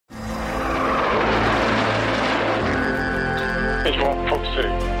Visual Fox 2.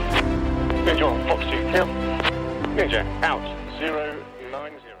 Visual Fox 2 kill. Ninja out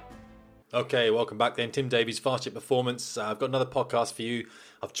 090. Okay, welcome back then. Tim Davies, Fast Jet Performance. I've got another podcast for you.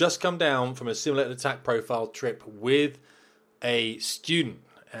 I've just come down from a simulated attack profile trip with a student,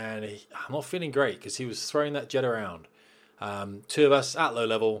 and I'm not feeling great because he was throwing that jet around. Two of us at low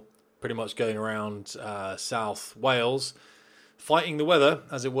level, pretty much going around South Wales, fighting the weather,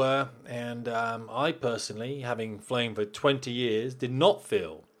 as it were. And I personally, having flown for 20 years, did not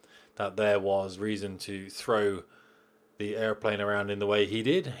feel that there was reason to throw the airplane around in the way he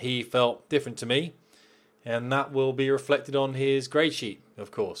did. He felt different to me, and that will be reflected on his grade sheet,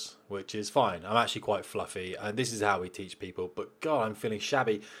 of course, which is fine. I'm actually quite fluffy, and this is how we teach people, but God, I'm feeling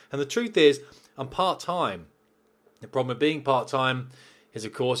shabby. And the truth is, I'm part-time. The problem with being part-time is,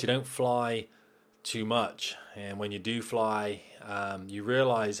 of course, you don't fly too much, and when you do fly, you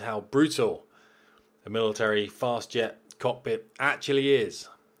realize how brutal a military fast jet cockpit actually is.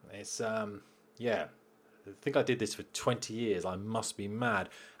 It's, yeah, I think I did this for 20 years. I must be mad.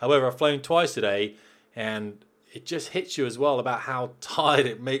 However, I've flown twice today, and it just hits you as well about how tired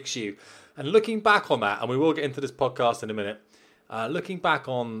it makes you. And looking back on that, and we will get into this podcast in a minute, looking back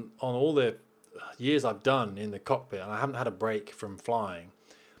on all the years I've done in the cockpit, and I haven't had a break from flying.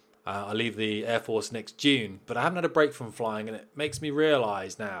 I leave the Air Force next June, but I haven't had a break from flying, and it makes me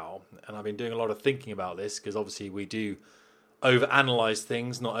realise now, and I've been doing a lot of thinking about this, because obviously we do overanalyze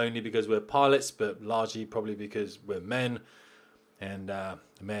things, not only because we're pilots, but largely probably because we're men, and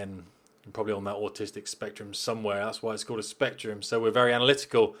men are probably on that autistic spectrum somewhere. That's why it's called a spectrum. So we're very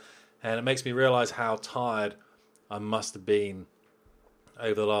analytical, and it makes me realize how tired I must have been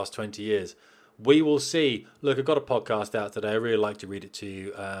over the last 20 years. We will see. Look, I've got a podcast out today. I really like to read it to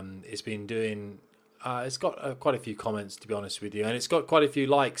you. It's been doing, it's got quite a few comments, to be honest with you, and it's got quite a few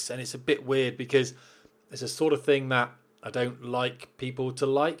likes, and it's a bit weird because it's a sort of thing that I don't like people to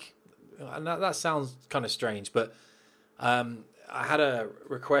like, and that sounds kind of strange, but I had a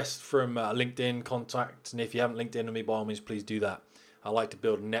request from a LinkedIn contact, and if you haven't LinkedIn with me, by all means, please do that. I like to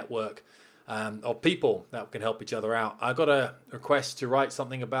build a network of people that can help each other out. I got a request to write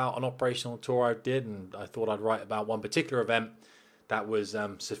something about an operational tour I did, and I thought I'd write about one particular event that was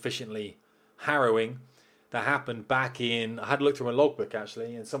sufficiently harrowing that happened back in, I had looked through my logbook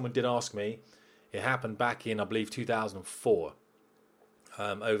actually, and someone did ask me. It happened back in, I believe, 2004,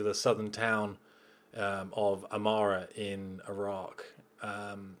 over the southern town of Amara in Iraq.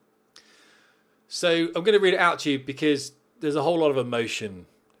 So I'm going to read it out to you because there's a whole lot of emotion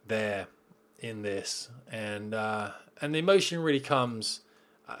there in this. And the emotion really comes,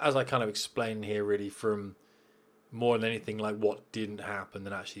 as I kind of explained here, really from more than anything like what didn't happen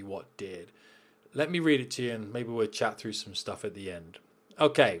than actually what did. Let me read it to you, and maybe we'll chat through some stuff at the end.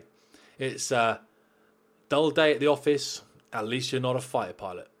 Okay. It's a dull day at the office. At least you're not a fighter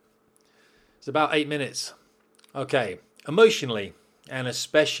pilot. It's about 8 minutes. Okay. Emotionally, and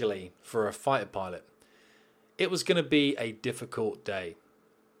especially for a fighter pilot, it was going to be a difficult day.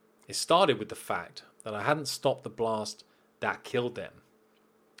 It started with the fact that I hadn't stopped the blast that killed them.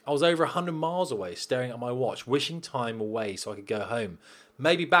 I was over 100 miles away, staring at my watch, wishing time away so I could go home.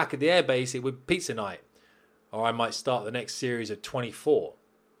 Maybe back at the airbase it would be pizza night, or I might start the next series of 24.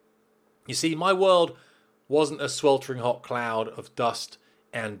 You see, my world wasn't a sweltering hot cloud of dust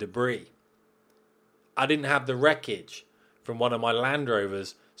and debris. I didn't have the wreckage from one of my Land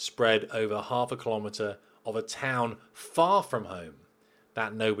Rovers spread over half a kilometre of a town far from home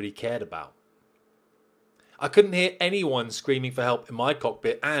that nobody cared about. I couldn't hear anyone screaming for help in my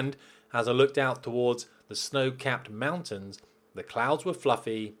cockpit, and as I looked out towards the snow-capped mountains, the clouds were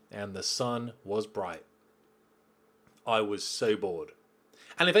fluffy and the sun was bright. I was so bored.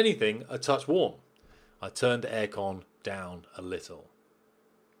 And if anything, a touch warm. I turned the aircon down a little.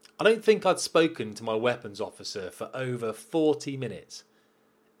 I don't think I'd spoken to my weapons officer for over 40 minutes.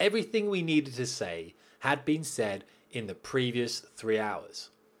 Everything we needed to say had been said in the previous 3 hours.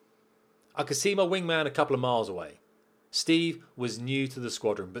 I could see my wingman a couple of miles away. Steve was new to the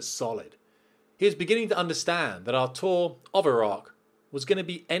squadron, but solid. He was beginning to understand that our tour of Iraq was going to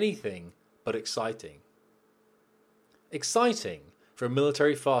be anything but exciting. Exciting for a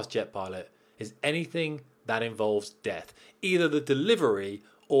military fast jet pilot is anything that involves death, either the delivery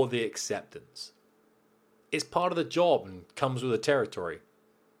or the acceptance. It's part of the job and comes with the territory.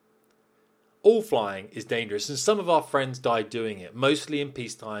 All flying is dangerous, and some of our friends died doing it, mostly in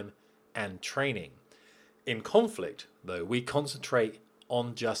peacetime and training. In conflict, though, we concentrate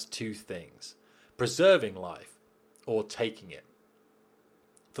on just two things: preserving life or taking it.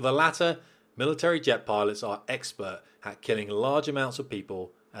 For the latter, military jet pilots are expert at killing large amounts of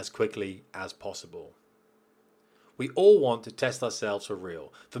people as quickly as possible. We all want to test ourselves for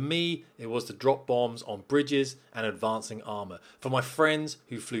real. For me, it was to drop bombs on bridges and advancing armour. For my friends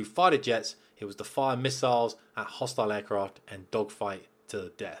who flew fighter jets, it was to fire missiles at hostile aircraft and dogfight to the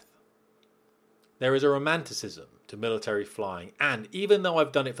death. There is a romanticism to military flying, and even though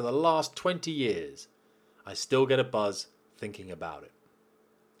I've done it for the last 20 years, I still get a buzz thinking about it.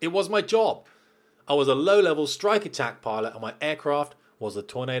 It was my job. I was a low-level strike attack pilot and my aircraft was the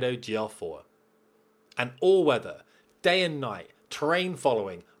Tornado GR4. An all-weather, day and night, terrain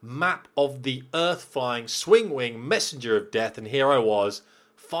following, map of the earth flying, swing wing, messenger of death, and here I was,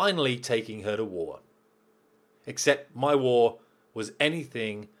 finally taking her to war. Except my war was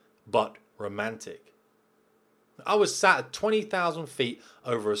anything but romantic. I was sat at 20,000 feet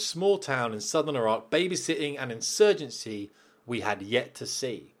over a small town in southern Iraq, babysitting an insurgency we had yet to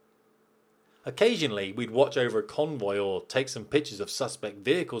see. Occasionally, we'd watch over a convoy or take some pictures of suspect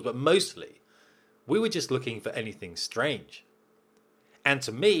vehicles, but mostly, we were just looking for anything strange. And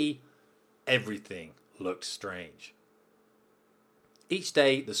to me, everything looked strange. Each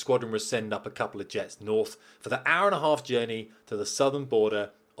day, the squadron would send up a couple of jets north for the hour-and-a-half journey to the southern border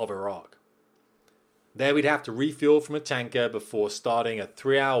of Iraq. There we'd have to refuel from a tanker before starting a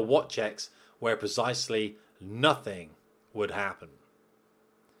 3-hour watch checks where precisely nothing would happen.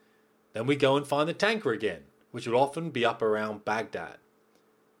 Then we'd go and find the tanker again, which would often be up around Baghdad.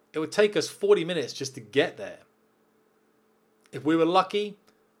 It would take us 40 minutes just to get there. If we were lucky,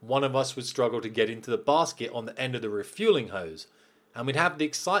 one of us would struggle to get into the basket on the end of the refueling hose, and we'd have the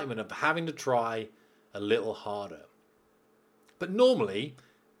excitement of having to try a little harder. But normally,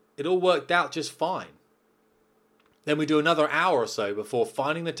 it all worked out just fine. Then we'd do another hour or so before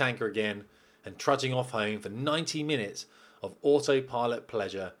finding the tanker again and trudging off home for 90 minutes of autopilot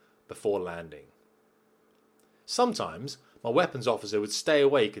pleasure before landing. Sometimes my weapons officer would stay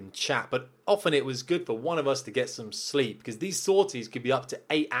awake and chat, but often it was good for one of us to get some sleep because these sorties could be up to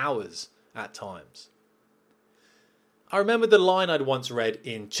 8 hours at times. I remember the line I'd once read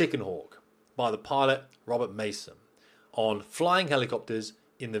in Chicken Hawk by the pilot Robert Mason on flying helicopters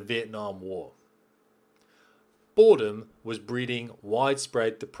in the Vietnam War. Boredom was breeding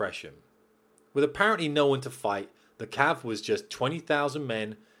widespread depression. With apparently no one to fight, the CAV was just 20,000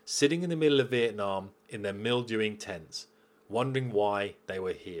 men sitting in the middle of Vietnam in their mildewing tents, wondering why they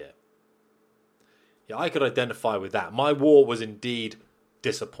were here. Yeah, I could identify with that. My war was indeed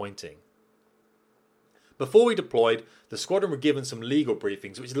disappointing. Before we deployed, the squadron were given some legal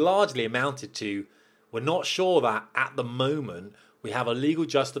briefings, which largely amounted to, we're not sure that, at the moment, we have a legal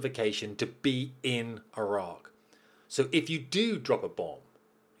justification to be in Iraq. So if you do drop a bomb,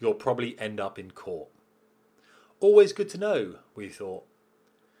 you'll probably end up in court. Always good to know, we thought.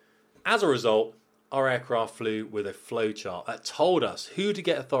 As a result, our aircraft flew with a flowchart that told us who to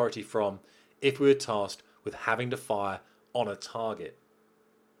get authority from if we were tasked with having to fire on a target.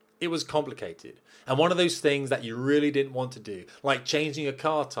 It was complicated, and one of those things that you really didn't want to do, like changing a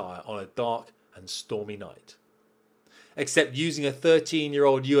car tyre on a dark and stormy night. Except using a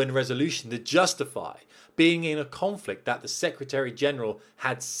 13-year-old UN resolution to justify being in a conflict that the Secretary General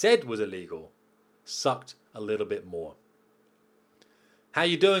had said was illegal sucked a little bit more. "How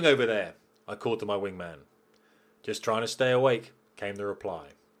you doing over there?" I called to my wingman. "Just trying to stay awake," came the reply.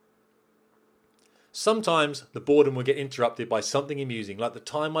 Sometimes the boredom would get interrupted by something amusing, like the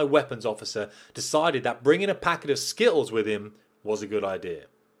time my weapons officer decided that bringing a packet of Skittles with him was a good idea.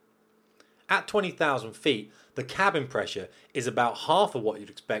 At 20,000 feet, the cabin pressure is about half of what you'd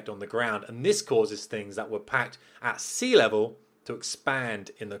expect on the ground, and this causes things that were packed at sea level to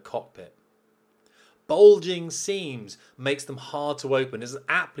expand in the cockpit. Bulging seams makes them hard to open, as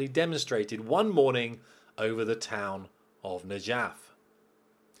aptly demonstrated one morning over the town of Najaf.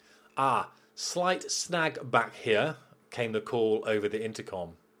 Slight snag back here, came the call over the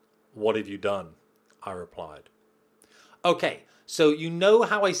intercom. "What have you done?" I replied. "Okay, so you know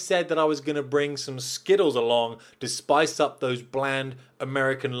how I said that I was going to bring some Skittles along to spice up those bland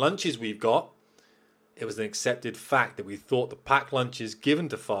American lunches we've got?" It was an accepted fact that we thought the packed lunches given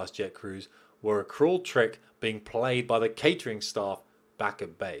to fast jet crews were a cruel trick being played by the catering staff back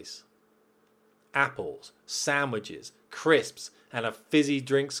at base. Apples, sandwiches, crisps, and a fizzy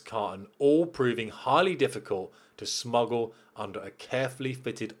drinks carton, all proving highly difficult to smuggle under a carefully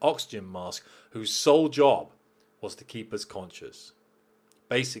fitted oxygen mask whose sole job was to keep us conscious.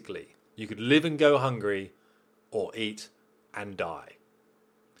 Basically, you could live and go hungry, or eat and die.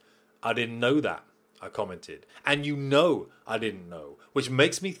 "I didn't know that," I commented. "And you know I didn't know, which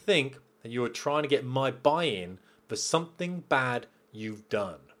makes me think that you are trying to get my buy-in for something bad you've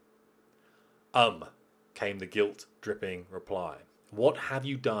done." Came the guilt-dripping reply. "What have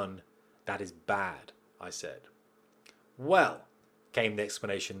you done that is bad?" I said. Well, came the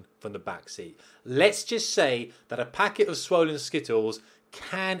explanation from the back seat. Let's just say that a packet of swollen Skittles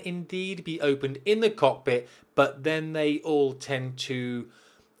can indeed be opened in the cockpit, but then they all tend to,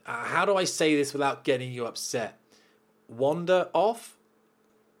 how do I say this without getting you upset? Wander off?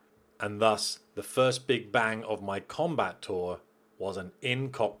 And thus, the first big bang of my combat tour was an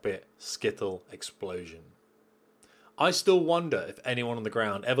in-cockpit Skittle explosion. I still wonder if anyone on the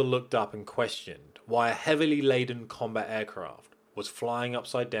ground ever looked up and questioned why a heavily laden combat aircraft was flying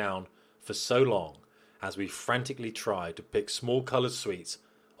upside down for so long as we frantically tried to pick small coloured sweets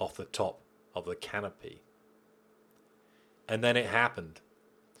off the top of the canopy. And then it happened.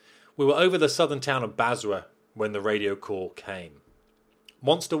 We were over the southern town of Basra when the radio call came.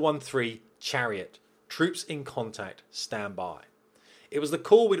 Monster 1-3, Chariot, troops in contact, stand by. It was the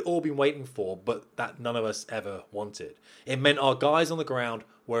call we'd all been waiting for, but that none of us ever wanted. It meant our guys on the ground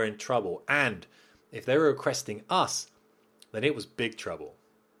were in trouble, and if they were requesting us, then it was big trouble.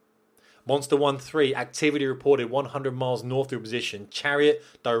 Monster 1-3, activity reported 100 miles north of your position. Chariot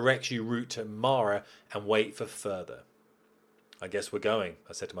directs you route to Mara and wait for further. I guess we're going,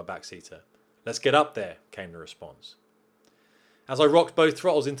 I said to my backseater. Let's get up there, came the response. As I rocked both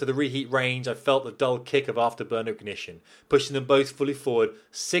throttles into the reheat range, I felt the dull kick of afterburner ignition. Pushing them both fully forward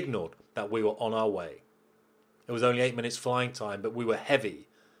signalled that we were on our way. It was only 8 minutes flying time, but we were heavy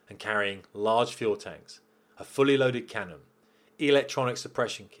and carrying large fuel tanks, a fully loaded cannon, electronic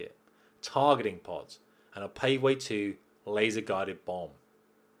suppression kit, targeting pods, and a Paveway 2 laser-guided bomb.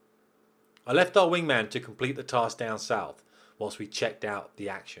 I left our wingman to complete the task down south whilst we checked out the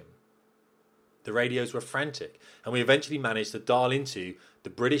action. The radios were frantic, and we eventually managed to dial into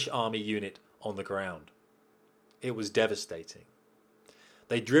the British Army unit on the ground. It was devastating.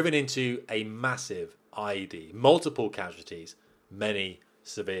 They'd driven into a massive IED, multiple casualties, many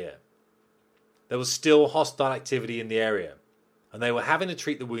severe. There was still hostile activity in the area, and they were having to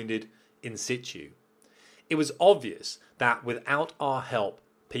treat the wounded in situ. It was obvious that without our help,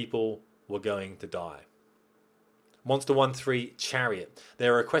 people were going to die. Monster 1-3, Chariot. They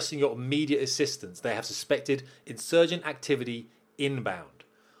are requesting your immediate assistance. They have suspected insurgent activity inbound.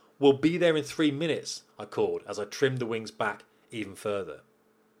 We'll be there in 3 minutes, I called as I trimmed the wings back even further.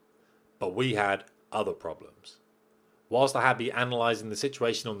 But we had other problems. Whilst I had been analysing the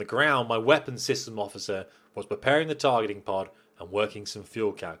situation on the ground, my weapons system officer was preparing the targeting pod and working some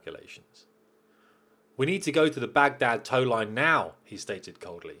fuel calculations. We need to go to the Baghdad tow line now, he stated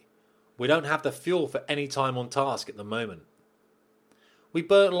coldly. We don't have the fuel for any time on task at the moment. We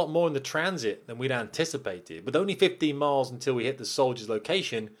burnt a lot more in the transit than we'd anticipated. With only 15 miles until we hit the soldiers'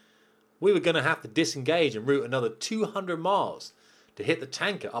 location, we were going to have to disengage and route another 200 miles to hit the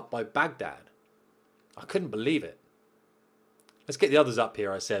tanker up by Baghdad. I couldn't believe it. Let's get the others up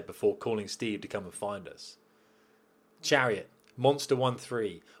here, I said before calling Steve to come and find us. Chariot, Monster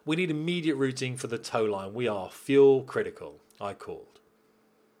 1-3, we need immediate routing for the tow line. We are fuel critical, I called.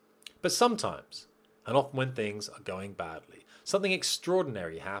 But sometimes, and often when things are going badly, something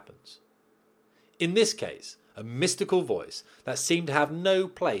extraordinary happens. In this case, a mystical voice that seemed to have no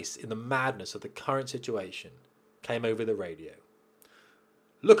place in the madness of the current situation came over the radio.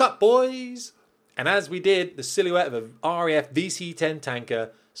 Look up, boys! And as we did, the silhouette of a RAF VC-10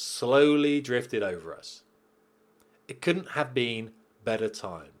 tanker slowly drifted over us. It couldn't have been better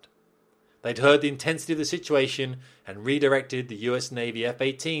timed. They'd heard the intensity of the situation and redirected the US Navy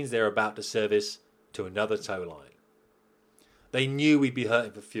F-18s they were about to service to another tow line. They knew we'd be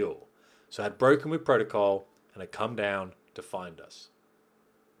hurting for fuel, so had broken with protocol and had come down to find us.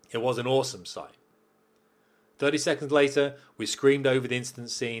 It was an awesome sight. 30 seconds later, we screamed over the incident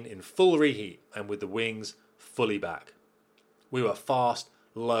scene in full reheat and with the wings fully back. We were fast,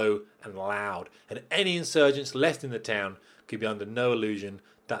 low and loud, and any insurgents left in the town could be under no illusion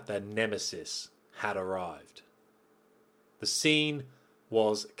that their nemesis had arrived. The scene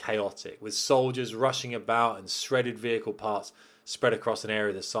was chaotic, with soldiers rushing about and shredded vehicle parts spread across an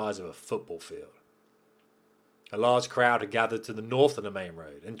area the size of a football field. A large crowd had gathered to the north of the main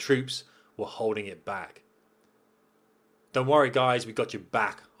road, and troops were holding it back. Don't worry, guys, we got your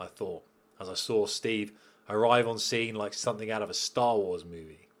back, I thought, as I saw Steve arrive on scene like something out of a Star Wars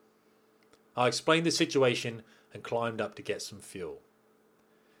movie. I explained the situation and climbed up to get some fuel.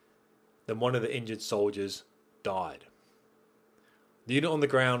 Then one of the injured soldiers died. The unit on the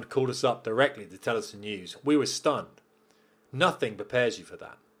ground called us up directly to tell us the news. We were stunned. Nothing prepares you for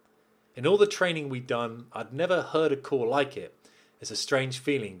that. In all the training we'd done, I'd never heard a call like it. It's a strange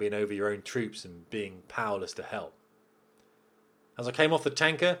feeling being over your own troops and being powerless to help. As I came off the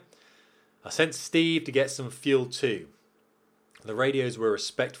tanker, I sent Steve to get some fuel too. The radios were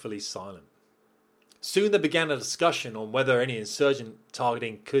respectfully silent. Soon there began a discussion on whether any insurgent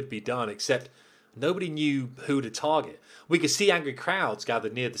targeting could be done, except nobody knew who to target. We could see angry crowds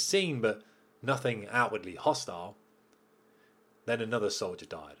gathered near the scene, but nothing outwardly hostile. Then another soldier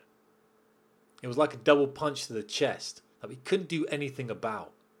died. It was like a double punch to the chest that we couldn't do anything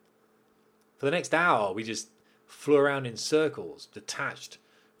about. For the next hour, we just flew around in circles, detached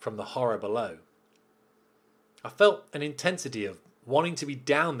from the horror below. I felt an intensity of wanting to be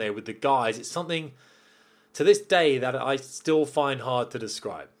down there with the guys. It's something to this day that I still find hard to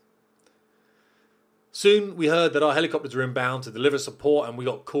describe. Soon we heard that our helicopters were inbound to deliver support, and we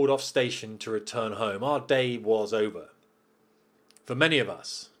got called off station to return home. Our day was over. For many of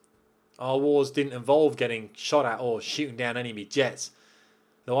us, our wars didn't involve getting shot at or shooting down enemy jets,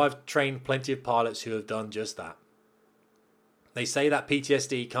 though I've trained plenty of pilots who have done just that. They say that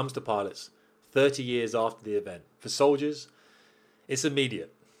PTSD comes to pilots 30 years after the event. For soldiers, it's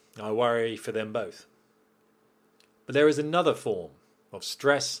immediate. I worry for them both. But there is another form of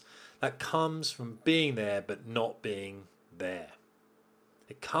stress that comes from being there but not being there.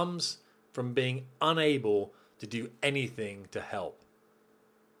 It comes from being unable to do anything to help.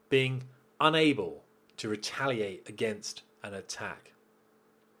 Being unable to retaliate against an attack.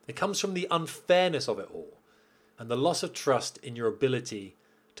 It comes from the unfairness of it all and the loss of trust in your ability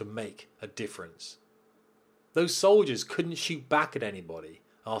to make a difference. Those soldiers couldn't shoot back at anybody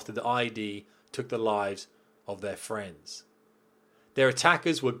after the ID took the lives of their friends. Their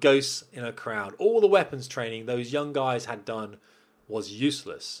attackers were ghosts in a crowd. All the weapons training those young guys had done was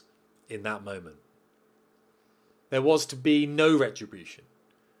useless in that moment. There was to be no retribution,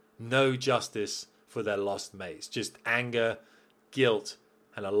 no justice for their lost mates, just anger, guilt,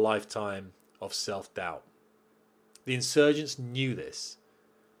 and a lifetime of self-doubt. The insurgents knew this.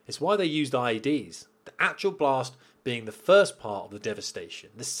 It's why they used IEDs, the actual blast being the first part of the devastation,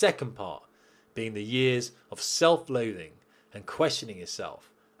 the second part being the years of self-loathing and questioning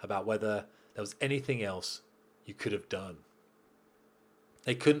yourself about whether there was anything else you could have done.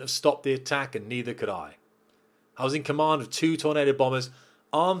 They couldn't have stopped the attack, and neither could I. I was in command of 2 Tornado bombers,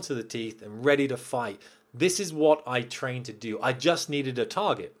 armed to the teeth and ready to fight. This is what I trained to do. I just needed a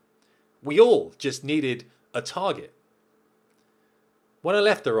target. We all just needed a target. When I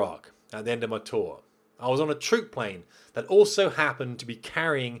left Iraq at the end of my tour, I was on a troop plane that also happened to be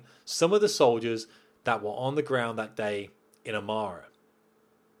carrying some of the soldiers that were on the ground that day in Amara.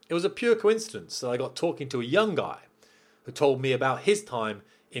 It was a pure coincidence that I got talking to a young guy who told me about his time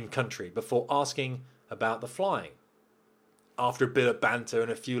in country before asking about the flying. After a bit of banter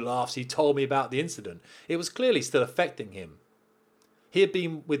and a few laughs, he told me about the incident. It was clearly still affecting him. He had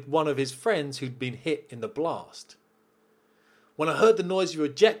been with one of his friends who'd been hit in the blast. When I heard the noise of your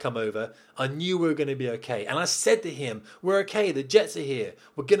jet come over, I knew we were going to be okay. And I said to him, "We're okay, the jets are here,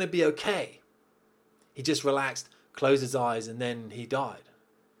 we're going to be okay." He just relaxed, closed his eyes, and then he died.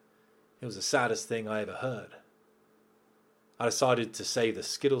 It was the saddest thing I ever heard. I decided to save the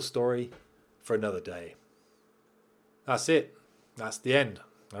Skittle story for another day. That's it. That's the end.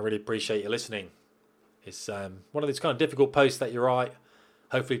 I really appreciate you listening. It's one of these kind of difficult posts that you write.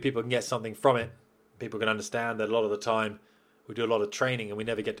 Hopefully people can get something from it. People can understand that a lot of the time we do a lot of training and we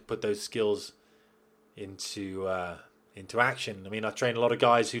never get to put those skills into action. I mean, I train a lot of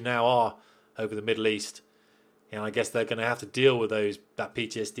guys who now are over the Middle East, and I guess they're going to have to deal with that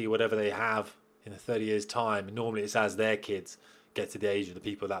PTSD, whatever they have, in 30 years' time. And normally it's as their kids get to the age of the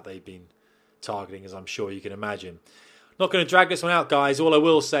people that they've been targeting, as I'm sure you can imagine. Not going to drag this one out, guys. All I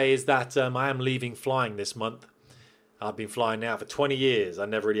will say is that I am leaving flying this month. I've been flying now for 20 years. I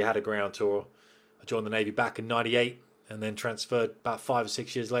never really had a ground tour. I joined the Navy back in 98 and then transferred about 5 or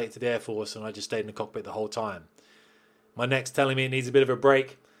 6 years later to the Air Force, and I just stayed in the cockpit the whole time. My neck's telling me it needs a bit of a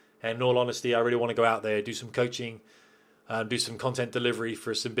break, and in all honesty, I really want to go out there, do some coaching, do some content delivery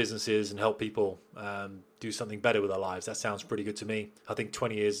for some businesses and help people do something better with their lives. That sounds pretty good to me. I think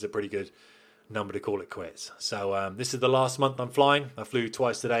 20 years is a pretty good number to call it quits. So this is the last month I'm flying. I flew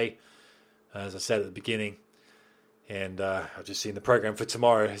twice today, as I said at the beginning, and I've just seen the program for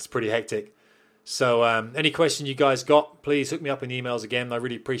tomorrow. It's pretty hectic. So any question you guys got, please hook me up in the emails again. I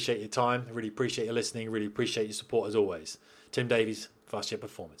really appreciate your time. I really appreciate your listening. Really appreciate your support as always. Tim Davies, Fast Jet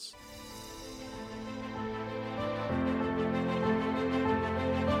Performance.